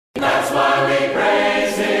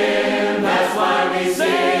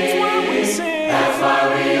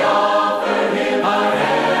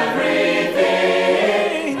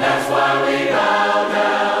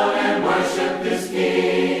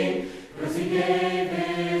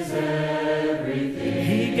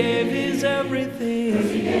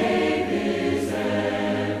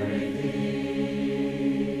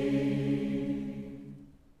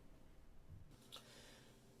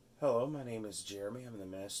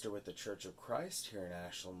pastor with the Church of Christ here in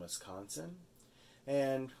Ashland, Wisconsin.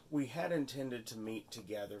 And we had intended to meet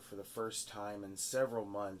together for the first time in several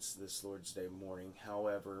months this Lord's Day morning.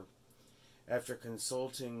 However, after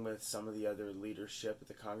consulting with some of the other leadership of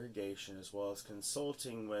the congregation, as well as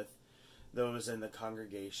consulting with those in the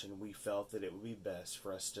congregation, we felt that it would be best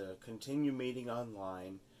for us to continue meeting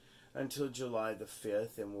online until July the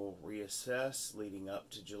 5th, and we'll reassess leading up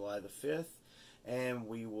to July the 5th, and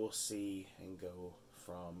we will see and go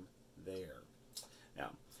from there.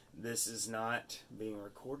 Now, this is not being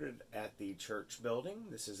recorded at the church building.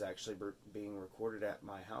 This is actually being recorded at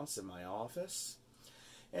my house in my office.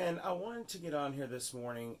 And I wanted to get on here this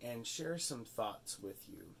morning and share some thoughts with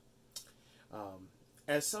you.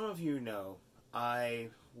 As some of you know, I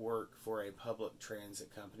work for a public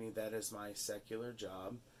transit company. That is my secular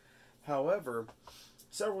job. However,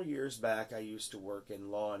 several years back I used to work in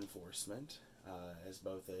law enforcement as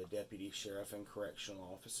both a deputy sheriff and correctional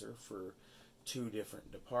officer for 2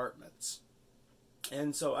 different departments.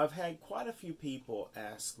 And so I've had quite a few people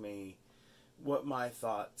ask me what my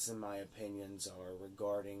thoughts and my opinions are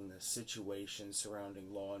regarding the situation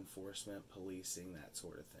surrounding law enforcement, policing, that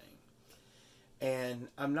sort of thing. And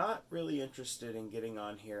I'm not really interested in getting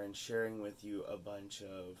on here and sharing with you a bunch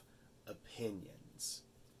of opinions.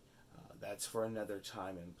 That's for another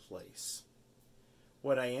time and place.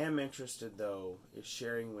 What I am interested, though, is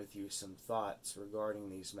sharing with you some thoughts regarding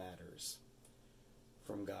these matters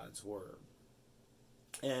from God's Word.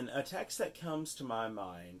 And a text that comes to my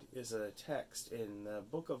mind is a text in the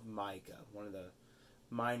book of Micah, one of the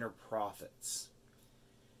minor prophets.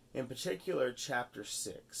 In particular, chapter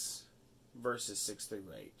 6, verses 6 through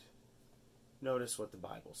 8. Notice what the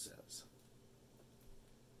Bible says.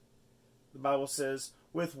 The Bible says,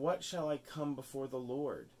 "With what shall I come before the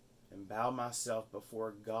Lord, and bow myself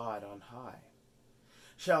before God on high?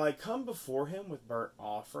 Shall I come before him with burnt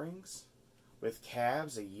offerings, with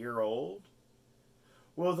calves a year old?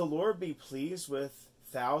 Will the Lord be pleased with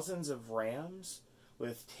thousands of rams,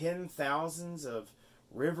 with 10,000s of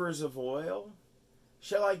rivers of oil?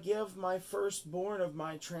 Shall I give my firstborn of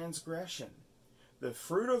my transgression, the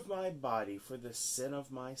fruit of my body for the sin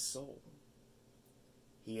of my soul?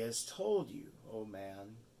 He has told you, O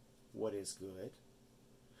man, what is good.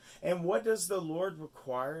 And what does the Lord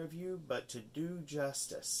require of you but to do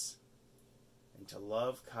justice, and to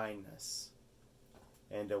love kindness,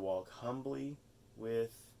 and to walk humbly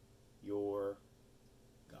with your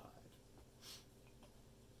God?"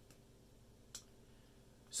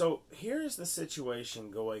 So here's the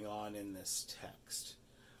situation going on in this text.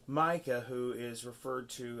 Micah, who is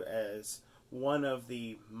referred to as one of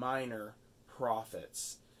the minor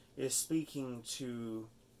prophets, is speaking to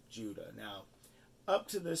Judah. Now, up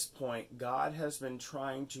to this point, God has been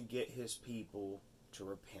trying to get his people to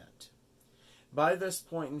repent. By this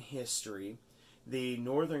point in history, the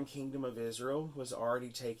northern kingdom of Israel was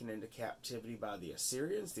already taken into captivity by the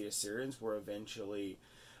Assyrians. The Assyrians were eventually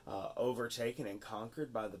overtaken and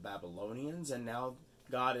conquered by the Babylonians, and now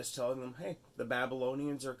God is telling them, hey, the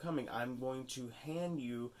Babylonians are coming. I'm going to hand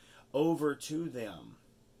you over to them.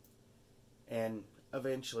 And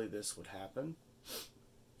eventually this would happen.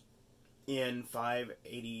 In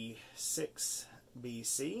 586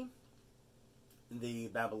 BC, the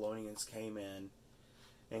Babylonians came in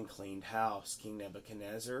and cleaned house. King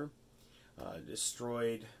Nebuchadnezzar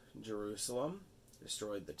destroyed Jerusalem,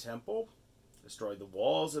 destroyed the temple, destroyed the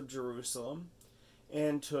walls of Jerusalem,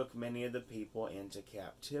 and took many of the people into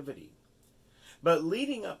captivity. But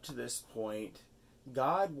leading up to this point,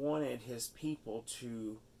 God wanted his people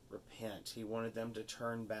to repent. He wanted them to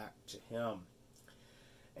turn back to him.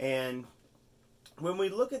 And when we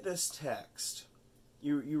look at this text,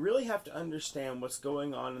 you really have to understand what's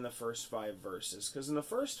going on in the first 5 verses. Because in the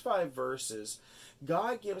first 5 verses,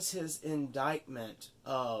 God gives his indictment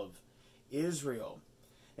of Israel.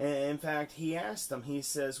 And in fact, he asked them, he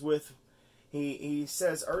says he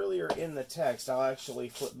says earlier in the text, I'll actually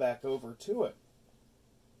flip back over to it.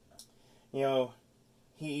 You know,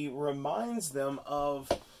 he reminds them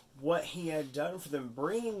of what he had done for them,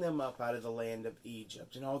 bringing them up out of the land of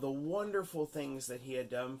Egypt, and all the wonderful things that he had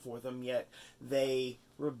done for them, yet they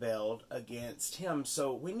rebelled against him.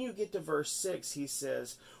 So when you get to verse 6, he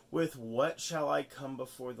says, "With what shall I come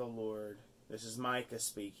before the Lord?" This is Micah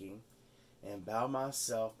speaking. "And bow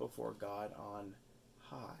myself before God on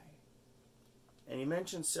high." And he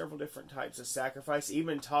mentions several different types of sacrifice,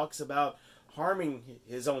 even talks about harming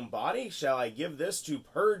his own body. "Shall I give this to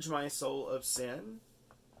purge my soul of sin?"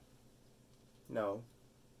 No.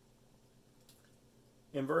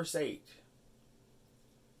 In verse 8,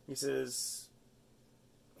 he says,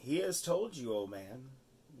 "He has told you, O man,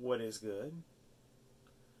 what is good.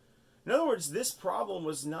 In other words, this problem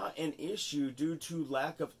was not an issue due to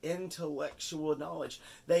lack of intellectual knowledge.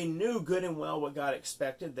 They knew good and well what God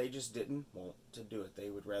expected. They just didn't want to do it. They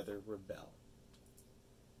would rather rebel.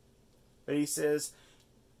 But he says,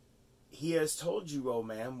 he has told you, O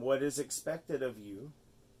man, what is expected of you.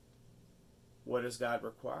 What does God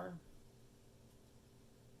require?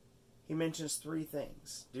 He mentions three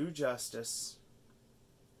things. Do justice,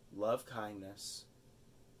 love kindness,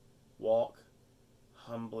 walk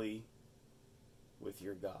humbly with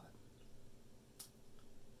your God.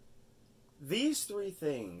 These three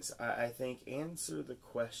things, I think, answer the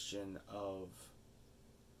question of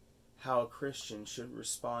how a Christian should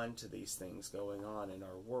respond to these things going on in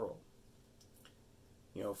our world.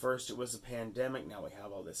 You know, first it was a pandemic, now we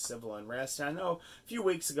have all this civil unrest. And I know a few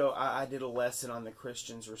weeks ago I did a lesson on the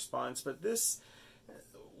Christian's response, but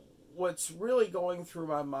what's really going through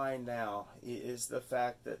my mind now is the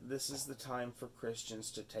fact that this is the time for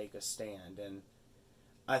Christians to take a stand. And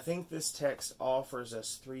I think this text offers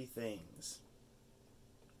us three things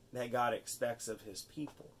that God expects of his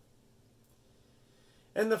people.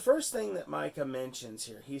 And the first thing that Micah mentions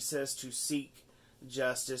here, he says to seek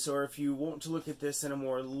justice, or if you want to look at this in a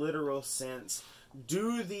more literal sense,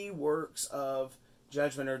 do the works of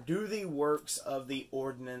judgment, or do the works of the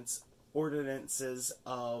ordinances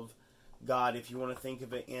of God, if you want to think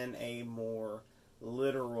of it in a more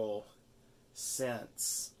literal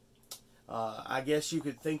sense. I guess you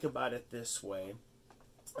could think about it this way.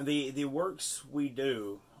 The works we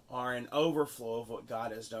do are an overflow of what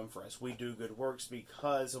God has done for us. We do good works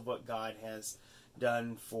because of what God has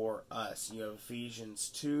done for us. You have Ephesians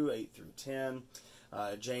 2, 8 through 10,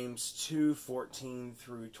 James 2, 14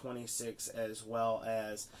 through 26, as well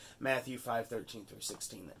as Matthew 5, 13 through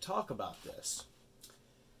 16 that talk about this.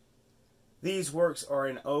 These works are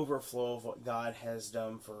an overflow of what God has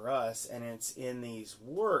done for us, and it's in these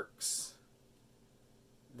works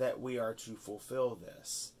that we are to fulfill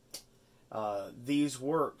this. These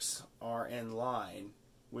works are in line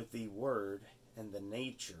with the word and the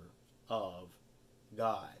nature of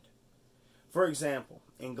God. For example,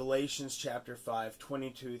 in Galatians chapter 5,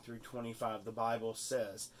 22 through 25, the Bible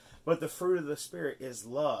says, "But the fruit of the Spirit is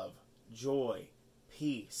love, joy,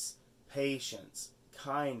 peace, patience,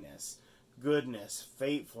 kindness, goodness,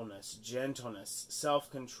 faithfulness, gentleness,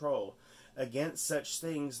 self-control. Against such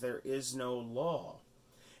things there is no law.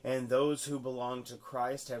 And those who belong to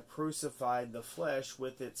Christ have crucified the flesh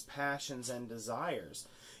with its passions and desires.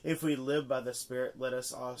 If we live by the Spirit, let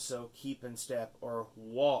us also keep in step," or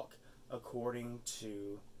walk according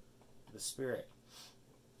to the Spirit.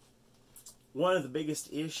 One of the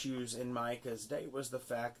biggest issues in Micah's day was the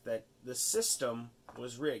fact that the system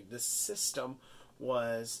was rigged. The system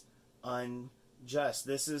was unjust.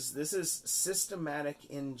 This is systematic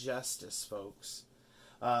injustice, folks.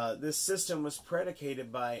 This system was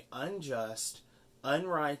predicated by unjust,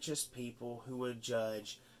 unrighteous people who would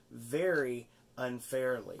judge very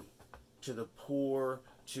unfairly to the poor,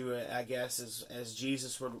 to, I guess, as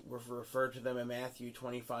Jesus would refer to them in Matthew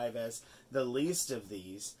 25 as the least of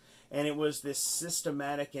these. And it was this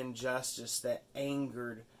systematic injustice that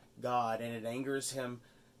angered God, and it angers him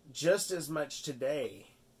just as much today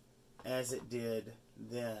as it did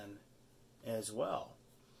then as well.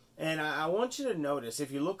 And I want you to notice,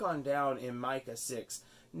 if you look on down in Micah 6,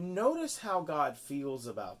 notice how God feels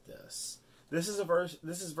about this. This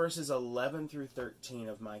is verses 11 through 13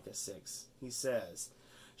 of Micah 6. He says,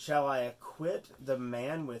 "Shall I acquit the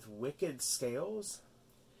man with wicked scales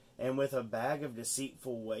and with a bag of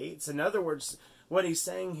deceitful weights?" In other words, what he's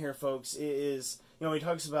saying here, folks, is, he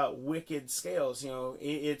talks about wicked scales.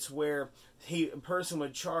 It's where a person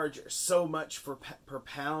would charge so much per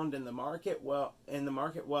pound in the market.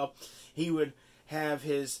 Well, he would have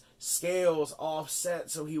his scales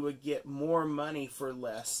offset so he would get more money for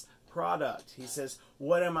less product. He says,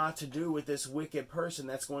 what am I to do with this wicked person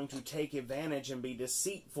that's going to take advantage and be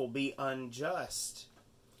deceitful, be unjust?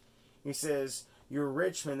 He says, your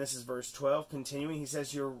rich men, this is verse 12, continuing, he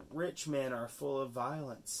says, your rich men are full of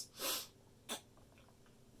violence.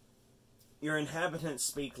 Your inhabitants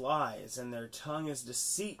speak lies, and their tongue is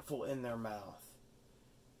deceitful in their mouth.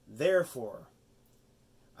 Therefore,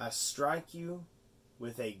 I strike you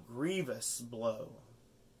with a grievous blow,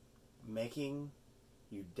 making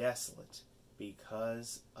you desolate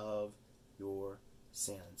because of your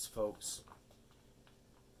sins. Folks,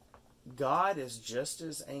 God is just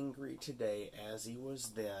as angry today as he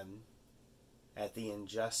was then at the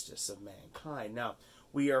injustice of mankind. Now,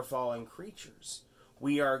 we are fallen creatures.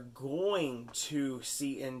 We are going to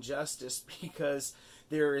see injustice because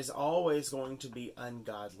there is always going to be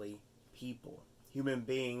ungodly people. Human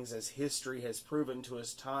beings, as history has proven to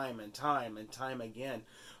us time and time and time again,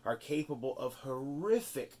 are capable of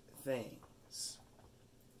horrific things.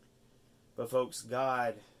 But folks,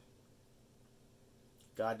 God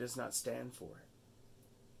does not stand for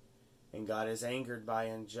it. And God is angered by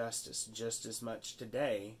injustice just as much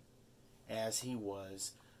today as he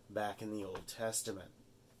was back in the Old Testament.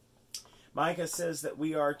 Micah says that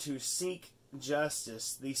we are to seek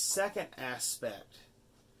justice. The second aspect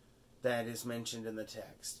that is mentioned in the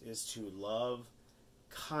text is to love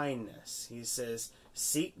kindness. He says,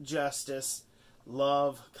 seek justice,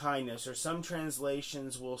 love kindness, or some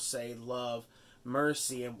translations will say love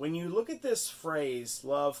mercy. And when you look at this phrase,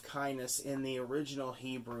 love kindness, in the original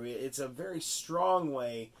Hebrew, it's a very strong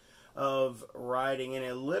way of writing. In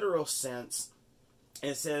a literal sense,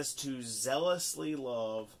 it says to zealously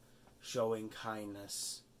love, showing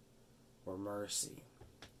kindness or mercy.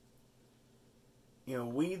 You know,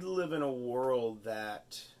 we live in a world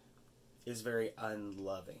that is very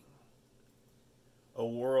unloving. A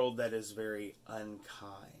world that is very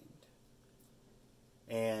unkind.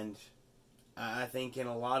 And I think in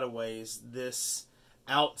a lot of ways this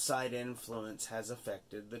outside influence has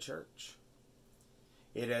affected the church.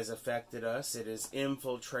 It has affected us. It has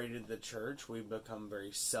infiltrated the church. We've become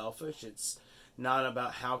very selfish. It's not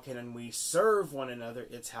about how can we serve one another.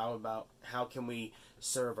 It's how can we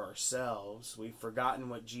serve ourselves. We've forgotten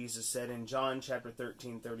what Jesus said in John chapter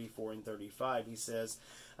 13, 34 and 35. He says,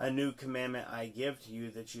 a new commandment I give to you,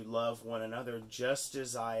 that you love one another just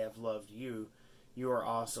as I have loved you. You are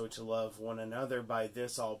also to love one another. By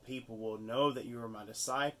this all people will know that you are my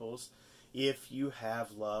disciples, if you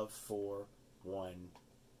have love for one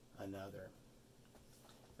another.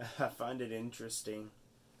 I find it interesting.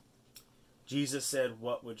 Jesus said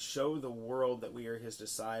what would show the world that we are his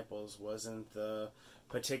disciples wasn't the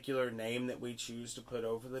particular name that we choose to put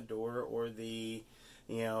over the door, or the,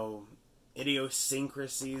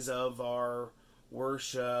 idiosyncrasies of our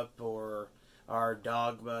worship or our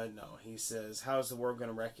dogma. No, he says, how's the world going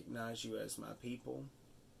to recognize you as my people?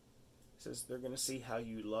 He says, they're going to see how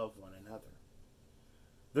you love one another.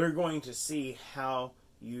 They're going to see how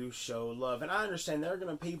you show love. And I understand there are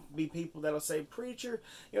going to be people that'll say, preacher,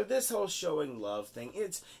 this whole showing love thing,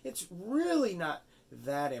 it's really not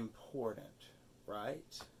that important, right?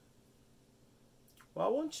 Well, I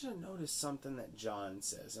want you to notice something that John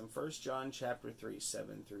says in 1 John chapter 3,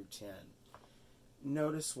 7 through 10.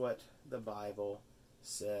 Notice what the Bible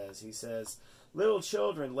says. He says, little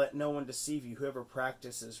children, let no one deceive you. Whoever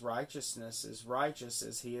practices righteousness is righteous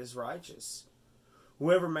as he is righteous.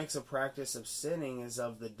 Whoever makes a practice of sinning is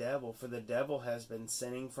of the devil, for the devil has been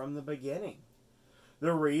sinning from the beginning.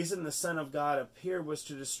 The reason the Son of God appeared was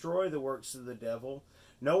to destroy the works of the devil.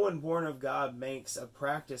 No one born of God makes a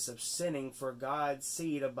practice of sinning, for God's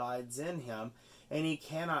seed abides in him, and he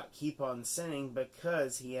cannot keep on sinning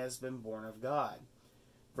because he has been born of God.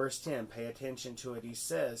 Verse 10, pay attention to it. He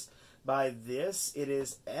says, by this it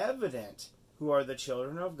is evident who are the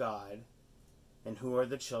children of God and who are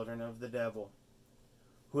the children of the devil.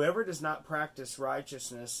 Whoever does not practice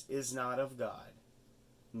righteousness is not of God,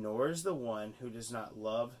 nor is the one who does not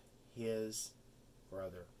love his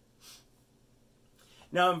brother.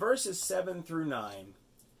 Now in verses 7 through 9,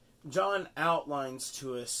 John outlines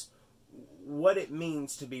to us what it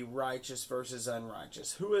means to be righteous versus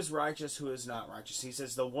unrighteous. Who is righteous, who is not righteous? He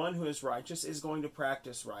says the one who is righteous is going to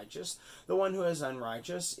practice righteous. The one who is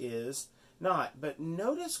unrighteous is not. But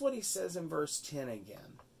notice what he says in verse 10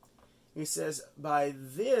 again. He says, by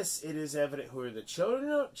this it is evident who are the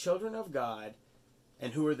children of God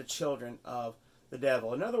and who are the children of the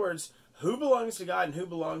devil. In other words, who belongs to God and who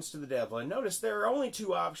belongs to the devil. And notice there are only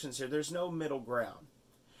two options here. There's no middle ground.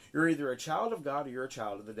 You're either a child of God or you're a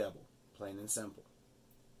child of the devil. Plain and simple.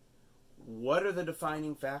 What are the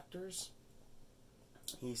defining factors?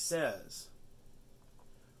 He says,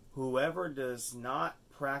 whoever does not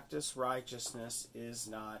practice righteousness is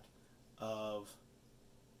not of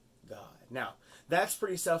God. Now, that's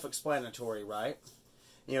pretty self-explanatory, right?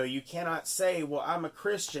 You cannot say, well, I'm a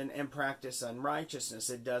Christian and practice unrighteousness.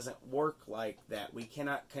 It doesn't work like that. We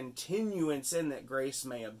cannot continue in sin that grace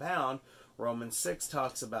may abound. Romans 6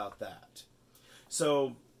 talks about that.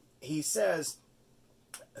 So, he says,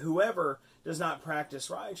 whoever does not practice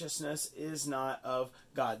righteousness is not of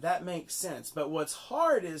God. That makes sense. But what's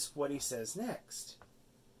hard is what he says next.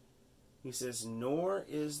 He says, nor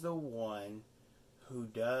is the one who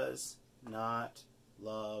does not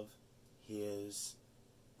love his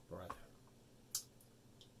brother.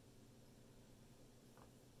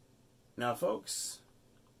 Now, folks,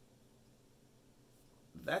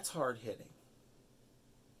 that's hard hitting.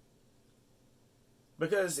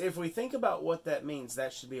 Because if we think about what that means,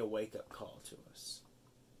 that should be a wake-up call to us.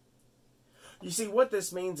 You see, what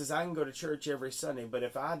this means is I can go to church every Sunday, but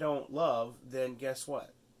if I don't love, then guess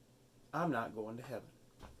what? I'm not going to heaven.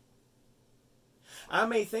 I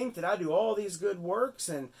may think that I do all these good works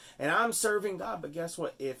and I'm serving God, but guess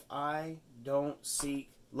what? If I don't seek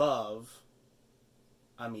love,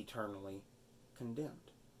 I'm eternally condemned.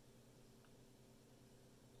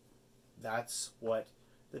 That's what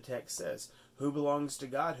the text says. Who belongs to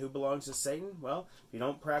God? Who belongs to Satan? Well, if you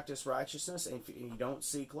don't practice righteousness and if you don't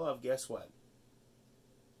seek love, guess what?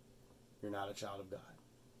 You're not a child of God.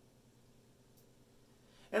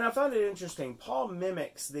 And I found it interesting. Paul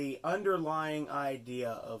mimics the underlying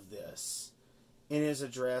idea of this in his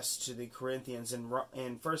address to the Corinthians in 1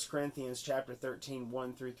 Corinthians chapter 13,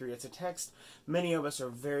 1 through 3. It's a text many of us are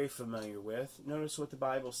very familiar with. Notice what the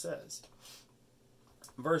Bible says.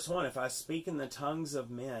 Verse 1, if I speak in the tongues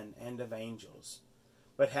of men and of angels,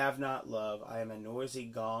 but have not love, I am a noisy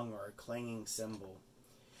gong or a clanging cymbal.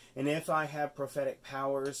 And if I have prophetic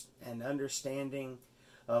powers and understanding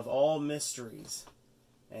of all mysteries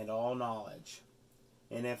and all knowledge,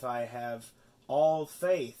 and if I have all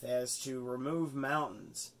faith as to remove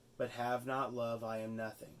mountains, but have not love, I am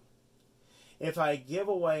nothing. If I give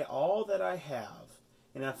away all that I have,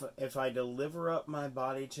 and if I deliver up my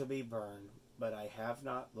body to be burned, but I have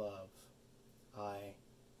not love, I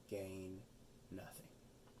gain nothing.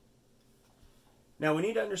 Now, we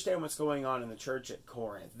need to understand what's going on in the church at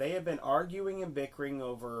Corinth. They have been arguing and bickering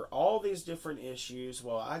over all these different issues.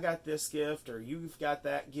 Well, I got this gift, or you've got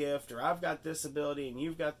that gift, or I've got this ability, and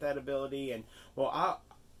you've got that ability, and, well,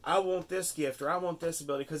 I want this gift, or I want this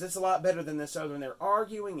ability, because it's a lot better than this other. And they're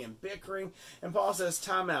arguing and bickering, and Paul says,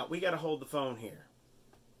 time out, we got to hold the phone here.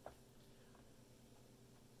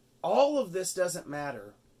 All of this doesn't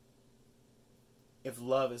matter if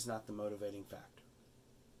love is not the motivating factor.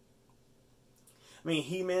 I mean,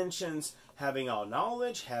 he mentions having all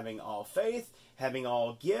knowledge, having all faith, having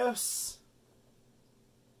all gifts.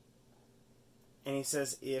 And he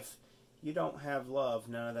says, if you don't have love,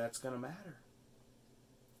 none of that's going to matter.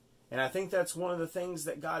 And I think that's one of the things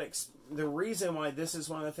that the reason why this is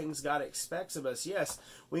one of the things God expects of us. Yes,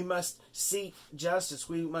 we must seek justice.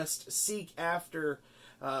 We must seek after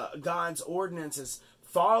God's ordinances,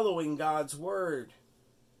 following God's word.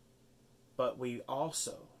 But we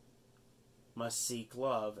also must seek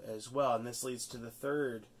love as well. And this leads to the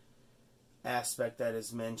third aspect that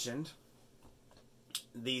is mentioned.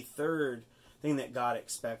 The third thing that God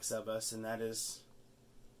expects of us, and that is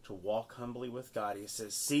to walk humbly with God. He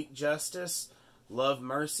says, seek justice, love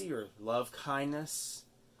mercy, or love kindness,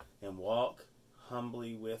 and walk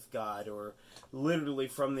humbly with God. Or literally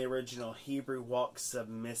from the original Hebrew, walk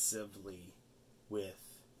submissively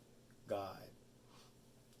with God.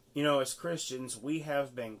 You know, as Christians, we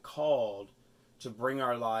have been called to bring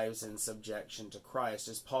our lives in subjection to Christ.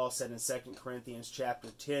 As Paul said in 2 Corinthians chapter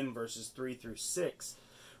 10, verses 3 through 6,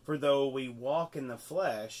 for though we walk in the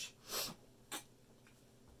flesh,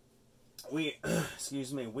 we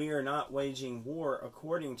are not waging war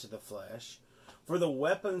according to the flesh, for the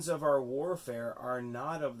weapons of our warfare are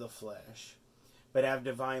not of the flesh, but have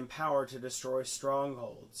divine power to destroy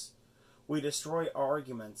strongholds. We destroy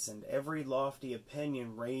arguments and every lofty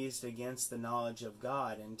opinion raised against the knowledge of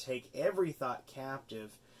God, and take every thought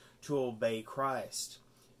captive to obey Christ,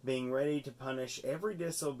 being ready to punish every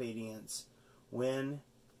disobedience when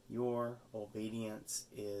your obedience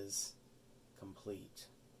is complete.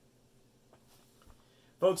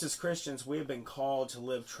 Folks, as Christians, we have been called to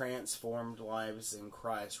live transformed lives in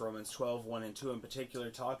Christ. Romans 12, 1 and 2 in particular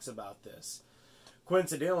talks about this.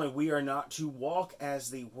 Coincidentally, we are not to walk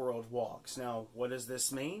as the world walks. Now, what does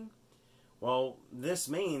this mean? Well, this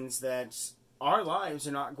means that our lives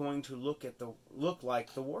are not going to look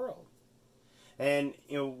like the world. And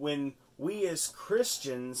when we as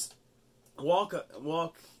Christians walk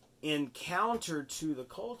in counter to the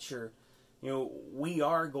culture, we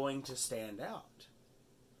are going to stand out.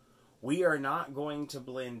 We are not going to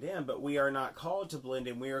blend in, but we are not called to blend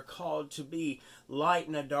in. We are called to be light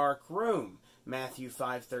in a dark room. Matthew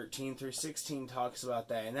 5:13 through 16 talks about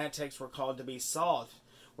that. In that text, we're called to be salt.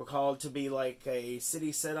 We're called to be like a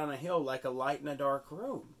city set on a hill, like a light in a dark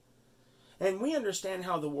room. And we understand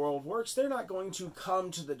how the world works. They're not going to come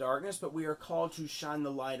to the darkness, but we are called to shine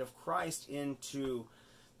the light of Christ into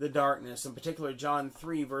the darkness. In particular, John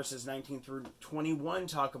 3, verses 19 through 21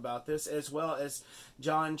 talk about this, as well as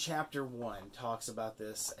John chapter 1 talks about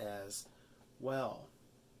this as well.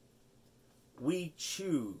 We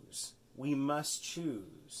must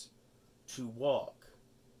choose to walk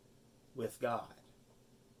with God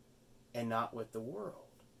and not with the world.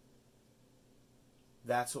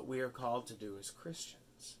 That's what we are called to do as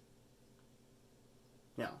Christians.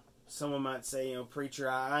 Now, someone might say, preacher,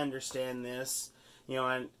 I understand this.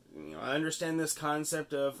 I understand this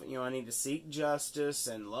concept of, I need to seek justice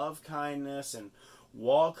and love kindness and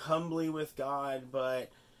walk humbly with God,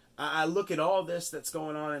 but I look at all this that's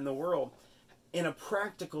going on in the world. In a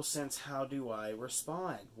practical sense, how do I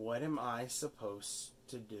respond? What am I supposed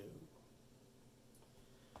to do?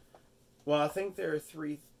 Well, I think there are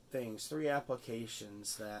three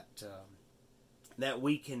applications that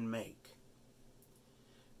we can make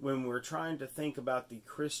when we're trying to think about the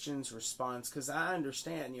Christian's response, because I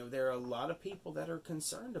understand, there are a lot of people that are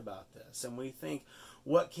concerned about this, and we think,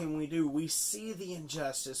 what can we do? We see the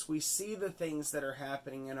injustice, we see the things that are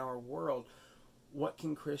happening in our world. What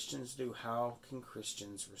can Christians do? How can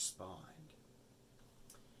Christians respond?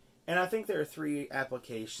 And I think there are three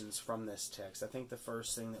applications from this text. I think the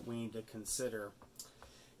first thing that we need to consider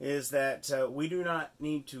is that we do not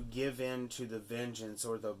need to give in to the vengeance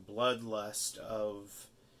or the bloodlust of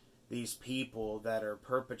these people that are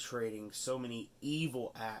perpetrating so many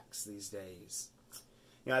evil acts these days.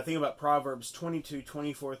 I think about Proverbs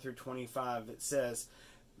 22:24 through 25. It says,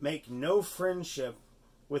 "Make no friendship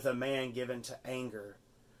with a man given to anger,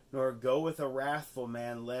 nor go with a wrathful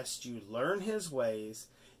man, lest you learn his ways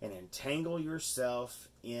and entangle yourself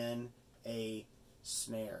in a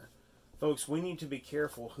snare." Folks, we need to be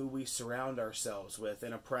careful who we surround ourselves with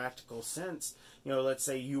in a practical sense. Let's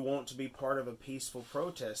say you want to be part of a peaceful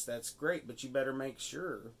protest. That's great, but you better make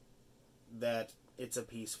sure that it's a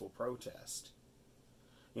peaceful protest.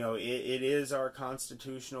 It is our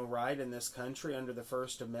constitutional right in this country under the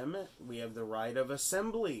First Amendment. We have the right of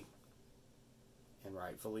assembly, and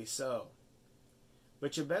rightfully so.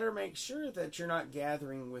 But you better make sure that you're not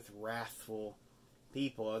gathering with wrathful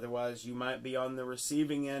people. Otherwise, you might be on the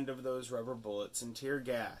receiving end of those rubber bullets and tear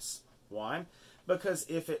gas. Why? Because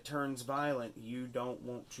if it turns violent, you don't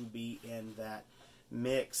want to be in that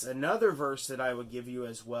mix. Another verse that I would give you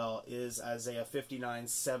as well is Isaiah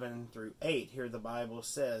 59:7 through 8. Here the Bible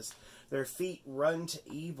says, "Their feet run to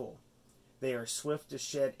evil. They are swift to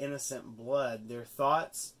shed innocent blood. Their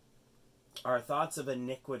thoughts are thoughts of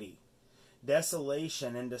iniquity.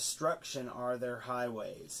 Desolation and destruction are their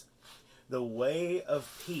highways. The way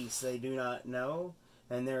of peace they do not know,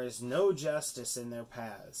 and there is no justice in their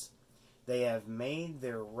paths. They have made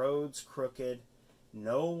their roads crooked.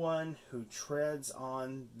 No one who treads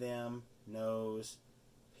on them knows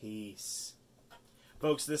peace."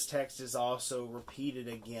 Folks, this text is also repeated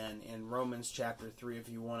again in Romans chapter 3 if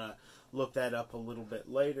you want to look that up a little bit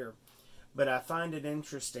later. But I find it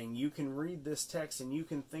interesting. You can read this text and you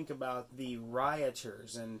can think about the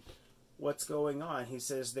rioters and what's going on. He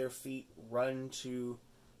says their feet run to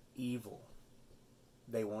evil.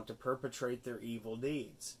 They want to perpetrate their evil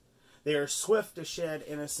deeds. They are swift to shed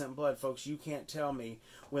innocent blood. Folks, you can't tell me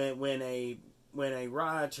when a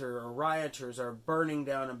rioter or rioters are burning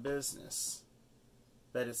down a business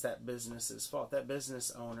that it's that business's fault. That business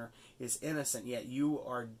owner is innocent, yet you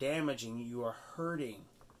are damaging, you are hurting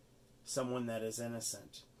someone that is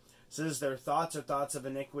innocent. It says their thoughts are thoughts of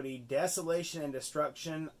iniquity. Desolation and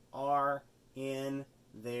destruction are in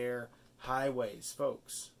their highways.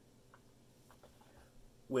 Folks,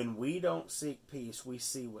 when we don't seek peace, we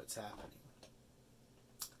see what's happening.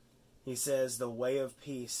 He says the way of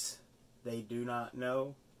peace they do not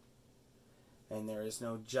know, and there is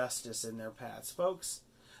no justice in their paths. Folks,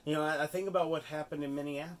 I think about what happened in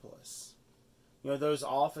Minneapolis. Those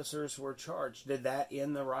officers were charged. Did that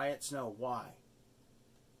end the riots? No. Why?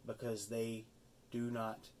 Because they do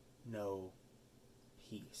not know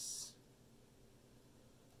peace.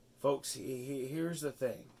 Folks, here's the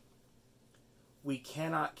thing. We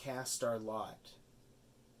cannot cast our lot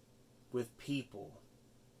with people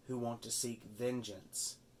who want to seek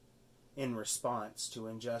vengeance in response to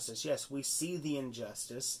injustice. Yes, we see the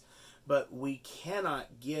injustice, but we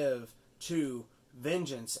cannot give to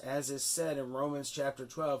vengeance. As is said in Romans chapter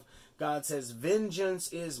 12, God says,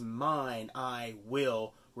 "Vengeance is mine, I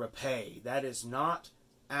will repay." That is not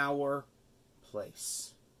our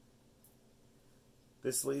place.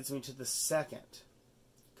 This leads me to the second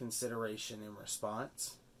consideration in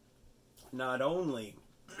response. Not only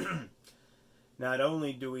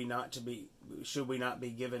should we not be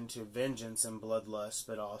given to vengeance and bloodlust,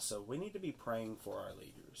 but also we need to be praying for our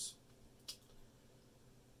leaders.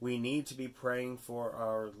 We need to be praying for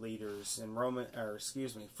our leaders. In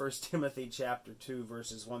 1 Timothy chapter 2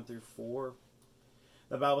 verses 1 through 4.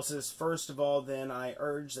 The Bible says, "First of all, then, I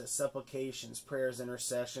urge that supplications, prayers,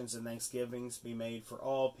 intercessions, and thanksgivings be made for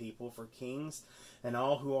all people, for kings, and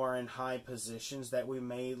all who are in high positions, that we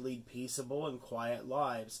may lead peaceable and quiet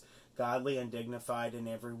lives, godly and dignified in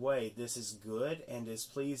every way. This is good and is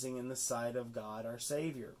pleasing in the sight of God our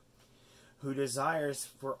Savior, who desires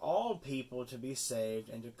for all people to be saved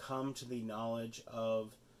and to come to the knowledge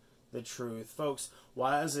of the truth. Folks,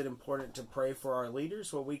 why is it important to pray for our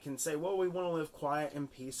leaders? Well, we can say, well, we want to live quiet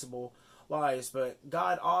and peaceable lives, but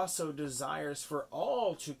God also desires for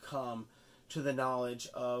all to come to the knowledge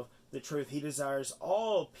of the truth. He desires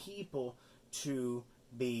all people to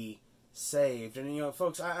be saved. And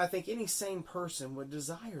folks, I think any sane person would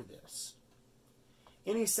desire this.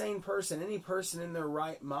 Any sane person, any person in their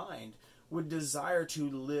right mind would desire to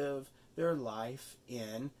live their life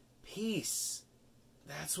in peace.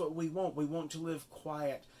 That's what we want. We want to live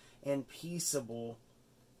quiet and peaceable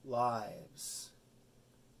lives.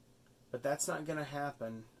 But that's not going to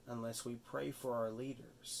happen unless we pray for our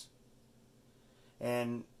leaders.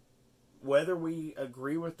 And whether we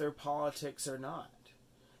agree with their politics or not,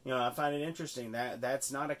 I find it interesting that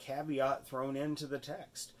that's not a caveat thrown into the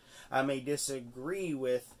text. I may disagree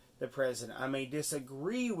with the president. I may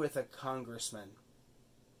disagree with a congressman.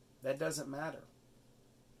 That doesn't matter.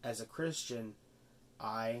 As a Christian,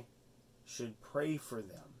 I should pray for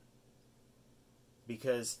them,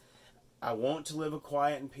 because I want to live a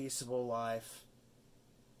quiet and peaceable life,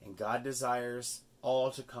 and God desires all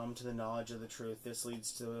to come to the knowledge of the truth. This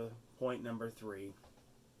leads to point number 3,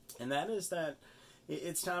 and that is that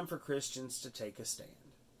it's time for Christians to take a stand.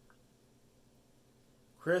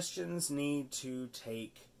 Christians need to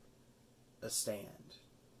take a stand.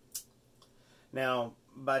 Now,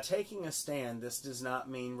 by taking a stand, this does not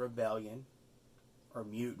mean rebellion or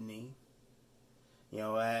mutiny.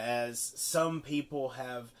 As some people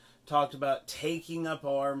have talked about, taking up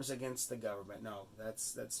arms against the government. No,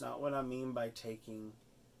 that's not what I mean by taking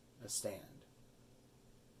a stand.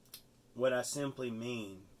 What I simply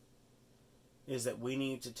mean is that we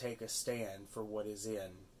need to take a stand for what is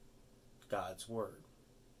in God's Word.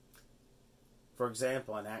 For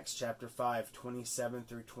example, in Acts chapter 5, 27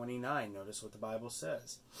 through 29, notice what the Bible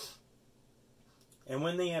says. And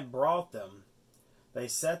when they had brought them, they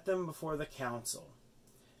set them before the council.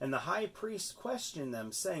 And the high priest questioned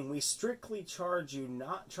them, saying, We strictly charged you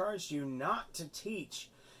not to teach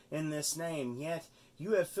in this name, yet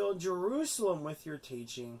you have filled Jerusalem with your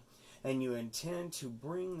teaching, and you intend to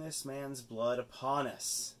bring this man's blood upon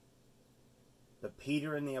us. But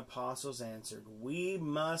Peter and the apostles answered, We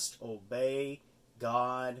must obey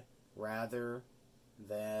God rather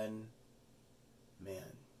than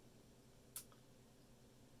men.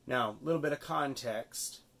 Now, a little bit of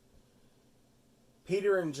context.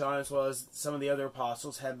 Peter and John, as well as some of the other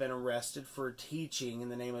apostles, have been arrested for teaching in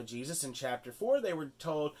the name of Jesus. In chapter 4, they were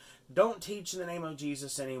told, don't teach in the name of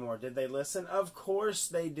Jesus anymore. Did they listen? Of course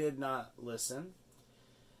they did not listen.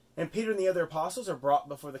 And Peter and the other apostles are brought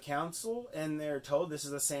before the council, and they're told, this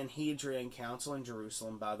is a Sanhedrin council in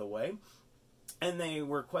Jerusalem, by the way, and they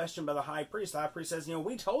were questioned by the high priest. The high priest says,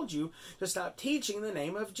 we told you to stop teaching in the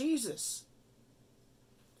name of Jesus.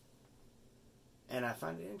 And I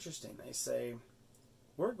find it interesting. They say,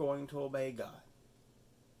 we're going to obey God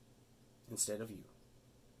instead of you.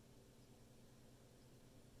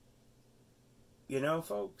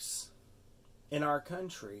 Folks, in our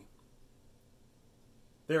country,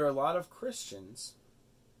 there are a lot of Christians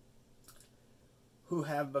who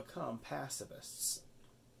have become pacifists.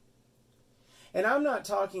 And I'm not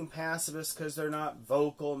talking pacifists because they're not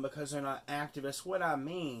vocal and because they're not activists. What I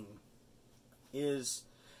mean is,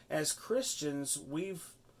 as Christians, we've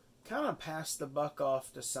kind of passed the buck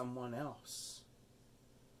off to someone else.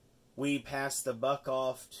 We pass the buck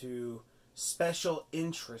off to special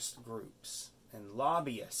interest groups and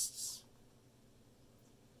lobbyists.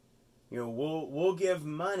 We'll give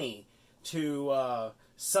money to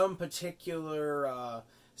some particular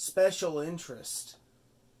special interest.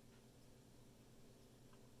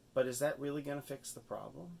 But is that really going to fix the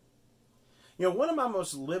problem? One of my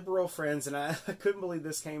most liberal friends, and I couldn't believe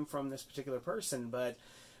this came from this particular person, but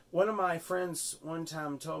one of my friends one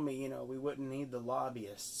time told me, we wouldn't need the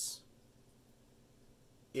lobbyists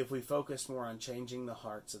if we focused more on changing the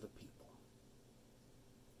hearts of the people.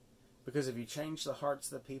 Because if you change the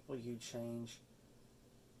hearts of the people, you change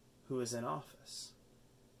who is in office.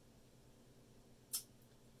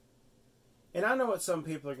 And I know what some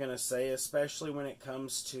people are going to say, especially when it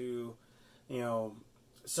comes to,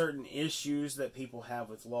 certain issues that people have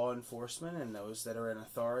with law enforcement and those that are in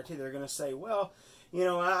authority. They're going to say, well,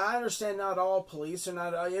 I understand not all police or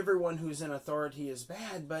not everyone who's in authority is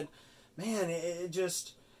bad, but man, it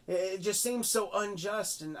just seems so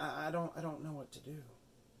unjust, and I don't know what to do.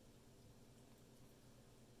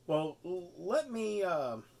 Well, let me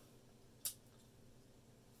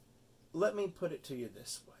put it to you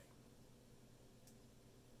this way.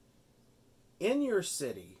 in your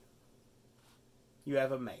city, you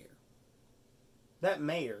have a mayor. That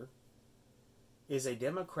mayor is a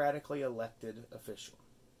democratically elected official.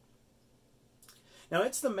 Now,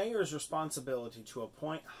 it's the mayor's responsibility to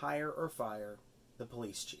appoint, hire, or fire the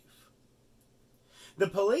police chief. The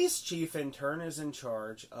police chief, in turn, is in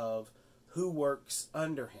charge of who works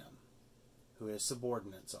under him, who his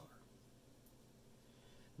subordinates are.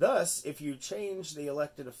 Thus, if you change the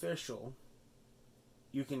elected official,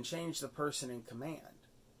 you can change the person in command.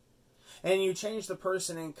 And you change the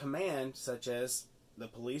person in command, such as the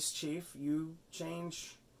police chief, you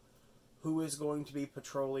change who is going to be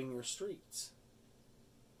patrolling your streets.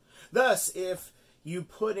 Thus, if you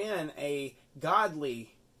put in a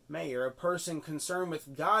godly mayor, a person concerned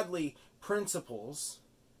with godly principles,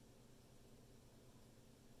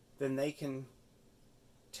 then they can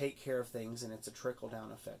take care of things, and it's a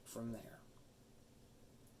trickle-down effect from there.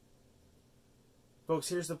 Folks,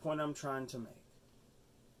 here's the point I'm trying to make.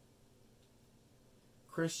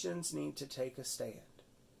 Christians need to take a stand.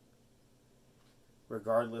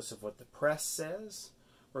 Regardless of what the press says,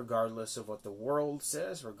 regardless of what the world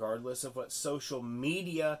says, regardless of what social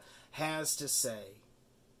media has to say,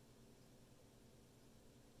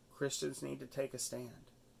 Christians need to take a stand.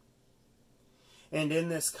 And in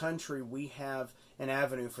this country, we have an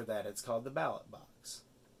avenue for that. It's called the ballot box.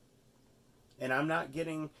 And I'm not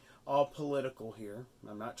getting all political here.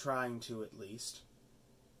 I'm not trying to, at least.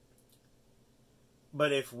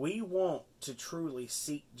 But if we want to truly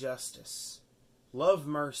seek justice, love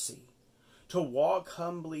mercy, to walk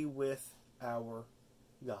humbly with our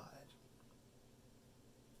God,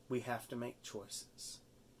 we have to make choices.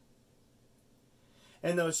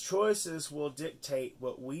 And those choices will dictate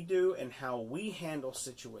what we do and how we handle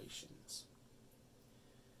situations.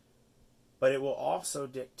 But it will also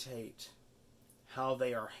dictate how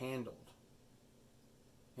they are handled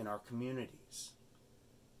in our communities,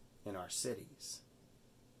 in our cities,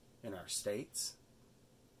 in our states,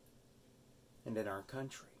 and in our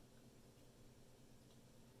country.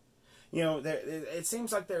 You know, it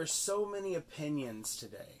seems like there are so many opinions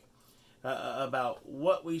today about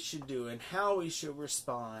what we should do and how we should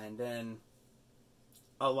respond, and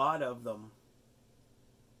a lot of them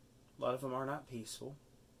are not peaceful.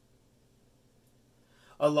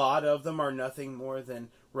 A lot of them are nothing more than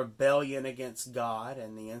rebellion against God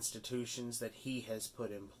and the institutions that He has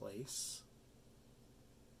put in place.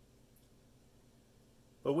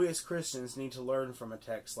 But we as Christians need to learn from a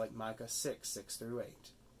text like Micah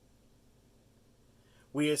 6:6-8.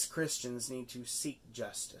 We as Christians need to seek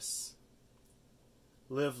justice,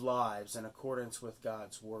 live lives in accordance with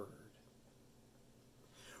God's Word.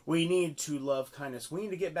 We need to love kindness. We need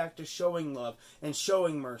to get back to showing love and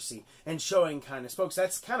showing mercy and showing kindness. Folks,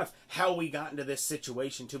 that's kind of how we got into this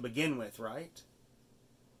situation to begin with, right?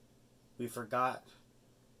 We forgot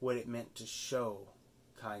what it meant to show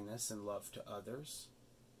kindness and love to others.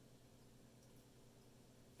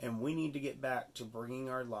 And we need to get back to bringing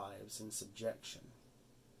our lives in subjection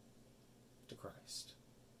to Christ.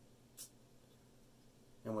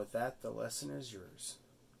 And with that, the lesson is yours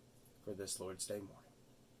for this Lord's Day morning.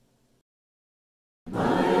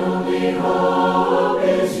 My only hope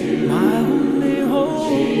is you. My only hope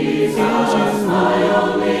Jesus, is you. My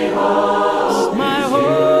only hope my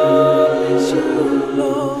hope is you,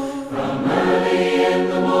 Lord. From early in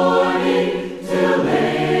the morning till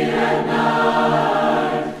late at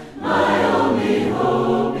night, my only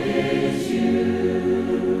hope is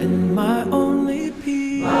you. And my only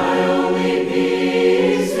peace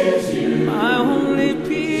is you. My only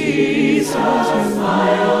peace is you.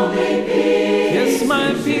 My only peace.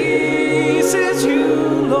 My peace is you,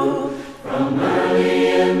 Lord. From early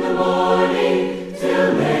in the morning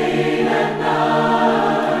till late at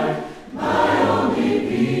night, my only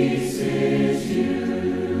peace is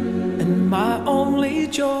you. And my only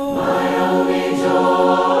joy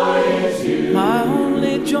is you. My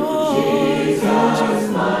only joy